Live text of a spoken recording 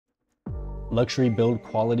Luxury build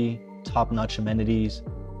quality, top-notch amenities,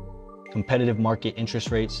 competitive market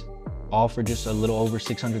interest rates, all for just a little over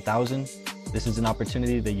 $600,000. This is an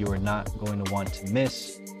opportunity that you are not going to want to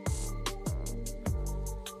miss.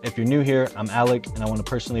 If you're new here, I'm Alec, and I want to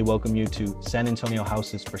personally welcome you to San Antonio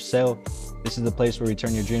Houses for Sale. This is the place where we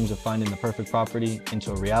turn your dreams of finding the perfect property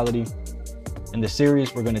into a reality. In this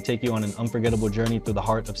series, we're going to take you on an unforgettable journey through the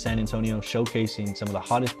heart of San Antonio, showcasing some of the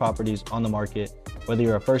hottest properties on the market. Whether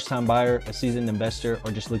you're a first-time buyer, a seasoned investor,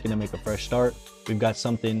 or just looking to make a fresh start, we've got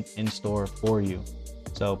something in store for you.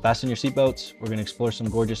 So fasten your seatbelts. We're going to explore some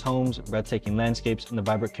gorgeous homes, breathtaking landscapes, and the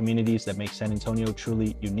vibrant communities that make San Antonio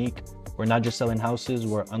truly unique. We're not just selling houses,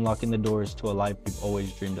 we're unlocking the doors to a life you've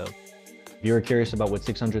always dreamed of. If you're curious about what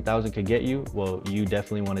 $600,000 could get you, well, you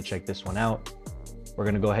definitely want to check this one out. We're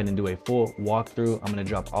going to go ahead and do a full walkthrough. I'm going to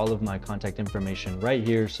drop all of my contact information right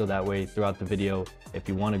here, so that way throughout the video, if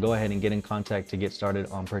you want to go ahead and get in contact to get started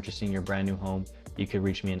on purchasing your brand new home, you can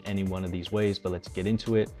reach me in any one of these ways. But let's get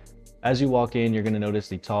into it. As you walk in, you're going to notice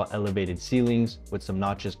the tall elevated ceilings with some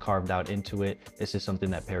notches carved out into it. This is something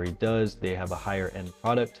that Perry does. They have a higher end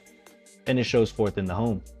product, and it shows forth in the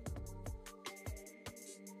home.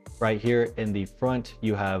 Right here in the front,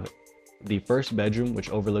 you have the first bedroom, which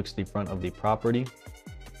overlooks the front of the property.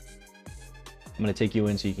 I'm going to take you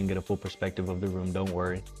in so you can get a full perspective of the room, don't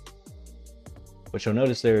worry. But you'll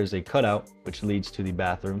notice there is a cutout which leads to the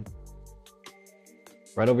bathroom.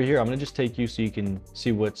 Right over here, I'm going to just take you so you can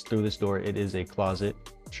see what's through this door. It is a closet.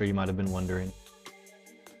 I'm sure you might have been wondering.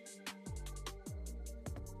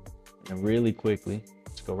 And really quickly,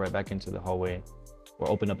 let's go right back into the hallway. We'll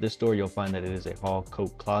open up this door. You'll find that it is a hall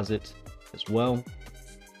coat closet as well.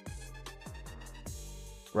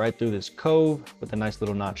 Right through this cove with a nice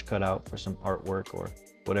little notch cut out for some artwork or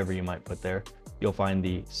whatever you might put there. You'll find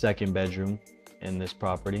the second bedroom in this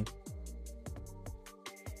property.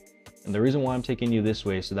 And the reason why I'm taking you this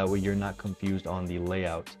way is so that way you're not confused on the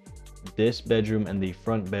layout. This bedroom and the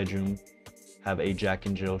front bedroom have a Jack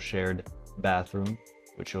and Jill shared bathroom,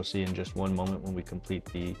 which you'll see in just one moment when we complete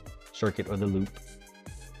the circuit or the loop.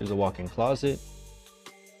 There's a walk-in closet.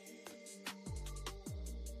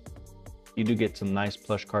 You do get some nice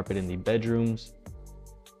plush carpet in the bedrooms.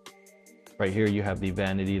 Right here, you have the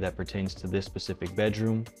vanity that pertains to this specific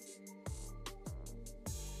bedroom.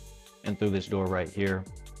 And through this door right here,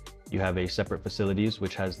 you have a separate facilities,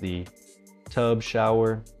 which has the tub,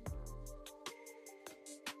 shower,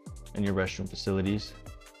 and your restroom facilities.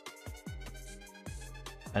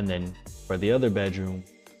 And then for the other bedroom,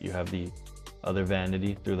 you have the other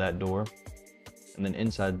vanity through that door. And then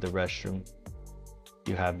inside the restroom,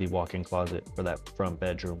 you have the walk-in closet for that front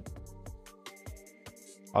bedroom.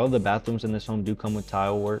 All of the bathrooms in this home do come with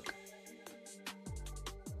tile work.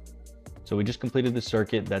 So we just completed the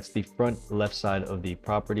circuit. That's the front left side of the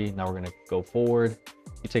property. Now we're going to go forward.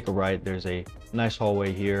 You take a right, there's a nice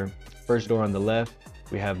hallway here. First door on the left,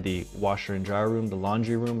 we have the washer and dryer room, the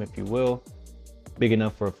laundry room, if you will. Big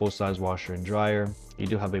enough for a full-size washer and dryer. You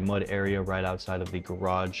do have a mud area right outside of the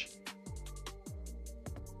garage.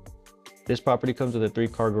 This property comes with a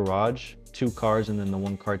 3-car garage, 2 cars, and then the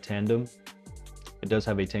 1-car tandem. It does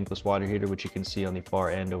have a tankless water heater, which you can see on the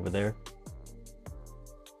far end over there.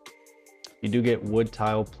 You do get wood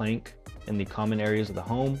tile plank in the common areas of the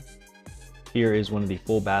home. Here is one of the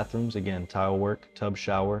full bathrooms. Again, tile work, tub,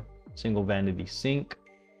 shower, single vanity sink.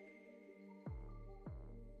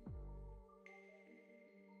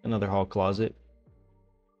 Another hall closet.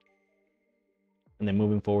 And then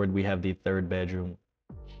moving forward, we have the third bedroom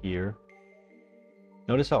here.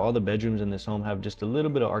 Notice how all the bedrooms in this home have just a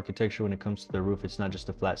little bit of architecture when it comes to the roof. It's not just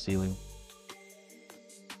a flat ceiling.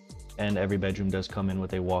 And every bedroom does come in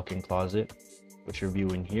with a walk-in closet, which you're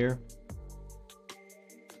viewing here.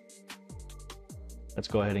 Let's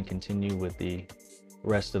go ahead and continue with the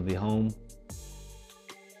rest of the home.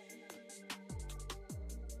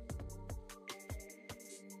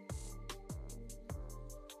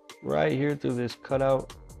 Right here through this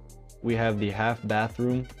cutout, we have the half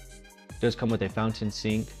bathroom. It does come with a fountain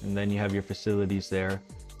sink, and then you have your facilities there.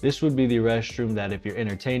 This would be the restroom that if you're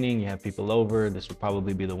entertaining, you have people over, this would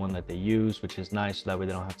probably be the one that they use, which is nice, so that way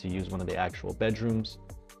they don't have to use one of the actual bedrooms.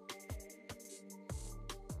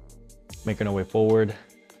 Making our way forward,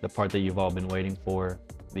 the part that you've all been waiting for,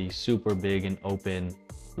 the super big and open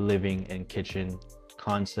living and kitchen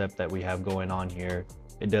concept that we have going on here.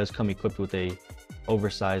 It does come equipped with a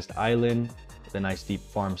oversized island with a nice deep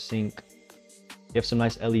farm sink. You have some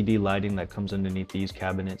nice LED lighting that comes underneath these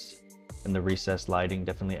cabinets, and the recessed lighting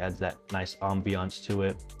definitely adds that nice ambiance to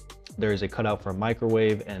it. There is a cutout for a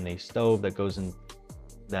microwave and a stove that goes in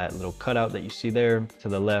that little cutout that you see there. To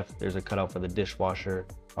the left, there's a cutout for the dishwasher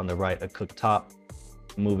On the right, a cooktop.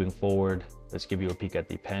 Moving forward, let's give you a peek at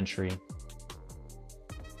the pantry.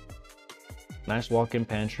 Nice walk-in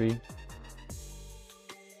pantry.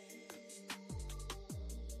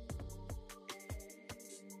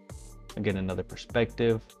 Again, another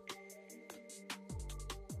perspective.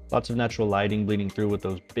 Lots of natural lighting bleeding through with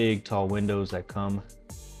those big tall windows that come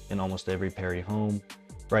in almost every Perry home.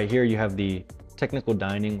 Right here you have the technical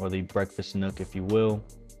dining, or the breakfast nook if you will.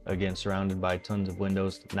 Again, surrounded by tons of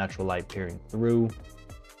windows, natural light peering through.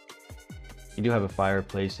 You do have a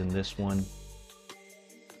fireplace in this one.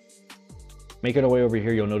 Making our way over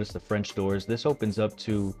here, you'll notice the French doors. This opens up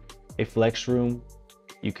to a flex room.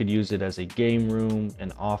 You could use it as a game room,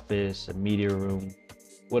 an office, a media room,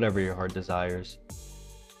 whatever your heart desires.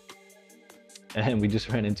 And we just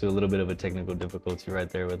ran into a little bit of a technical difficulty right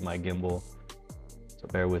there with my gimbal, so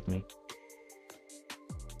bear with me.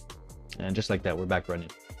 And just like that, we're back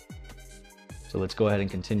running. So let's go ahead and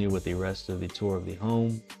continue with the rest of the tour of the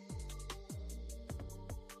home.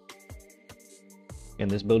 And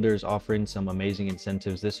this builder is offering some amazing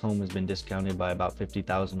incentives. This home has been discounted by about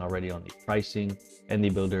 $50,000 already on the pricing, and the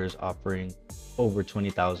builder is offering over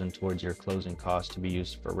 $20,000 towards your closing costs to be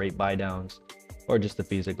used for rate buy downs, or just the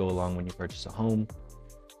fees that go along when you purchase a home.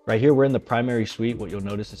 Right here, we're in the primary suite. What you'll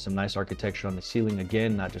notice is some nice architecture on the ceiling,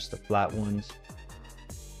 again, not just the flat ones.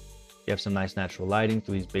 You have some nice natural lighting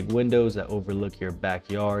through these big windows that overlook your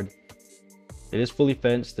backyard. It is fully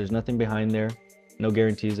fenced. There's nothing behind there. No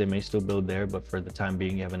guarantees, they may still build there, but for the time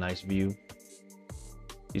being, you have a nice view.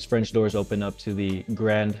 These French doors open up to the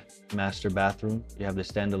grand master bathroom. You have the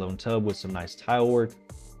standalone tub with some nice tile work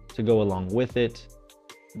to go along with it.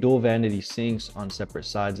 Dual vanity sinks on separate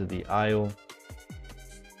sides of the aisle.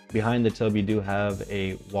 Behind the tub, you do have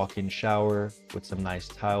a walk-in shower with some nice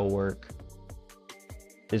tile work.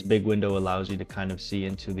 This big window allows you to kind of see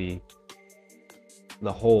into the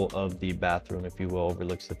whole of the bathroom, if you will,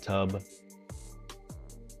 overlooks the tub.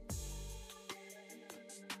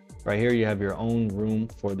 Right here, you have your own room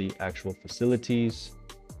for the actual facilities,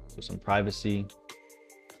 so some privacy.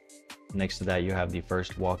 Next to that, you have the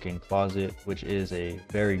first walk-in closet, which is a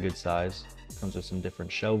very good size. Comes with some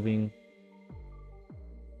different shelving.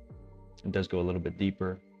 It does go a little bit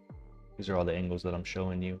deeper. These are all the angles that I'm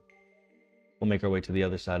showing you. We'll make our way to the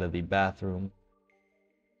other side of the bathroom.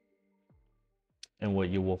 And what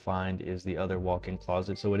you will find is the other walk-in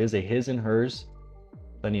closet. So it is a his and hers.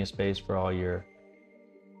 Plenty of space for all your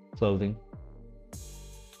clothing,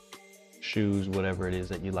 shoes, whatever it is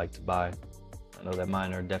that you like to buy. I know that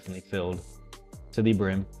mine are definitely filled to the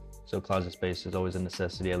brim, so closet space is always a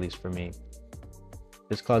necessity, at least for me.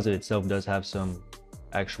 This closet itself does have some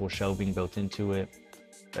actual shelving built into it.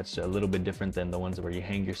 That's a little bit different than the ones where you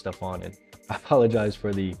hang your stuff on. And I apologize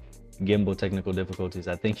for the gimbal technical difficulties.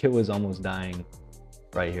 I think it was almost dying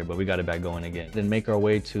right here, but we got it back going again. Then make our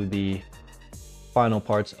way to the final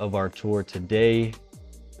parts of our tour today.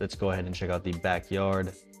 Let's go ahead and check out the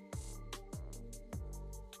backyard.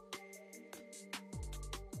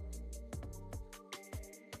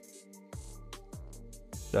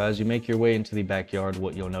 So as you make your way into the backyard,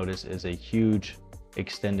 what you'll notice is a huge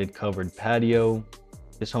extended covered patio.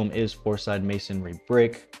 This home is four-side masonry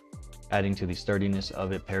brick. Adding to the sturdiness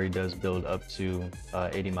of it, Perry does build up to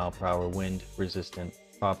 80-mile-per-hour wind resistant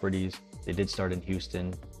properties. They did start in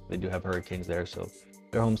Houston. They do have hurricanes there, so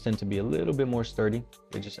their homes tend to be a little bit more sturdy.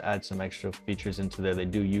 They just add some extra features into there. They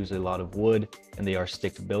do use a lot of wood, and they are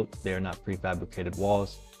stick built. They are not prefabricated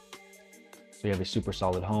walls. So you have a super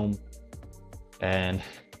solid home. And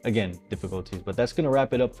again, difficulties, but that's going to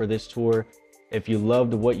wrap it up for this tour. If you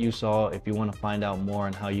loved what you saw, if you want to find out more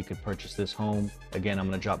on how you could purchase this home, again, I'm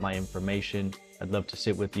going to drop my information. I'd love to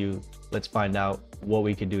sit with you. Let's find out what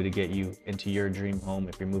we could do to get you into your dream home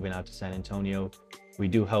if you're moving out to San Antonio. We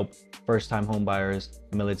do help first-time home buyers,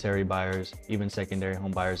 military buyers, even secondary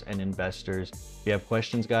home buyers and investors. If you have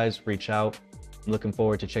questions, guys, reach out. I'm looking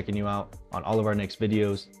forward to checking you out on all of our next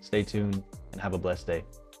videos. Stay tuned and have a blessed day.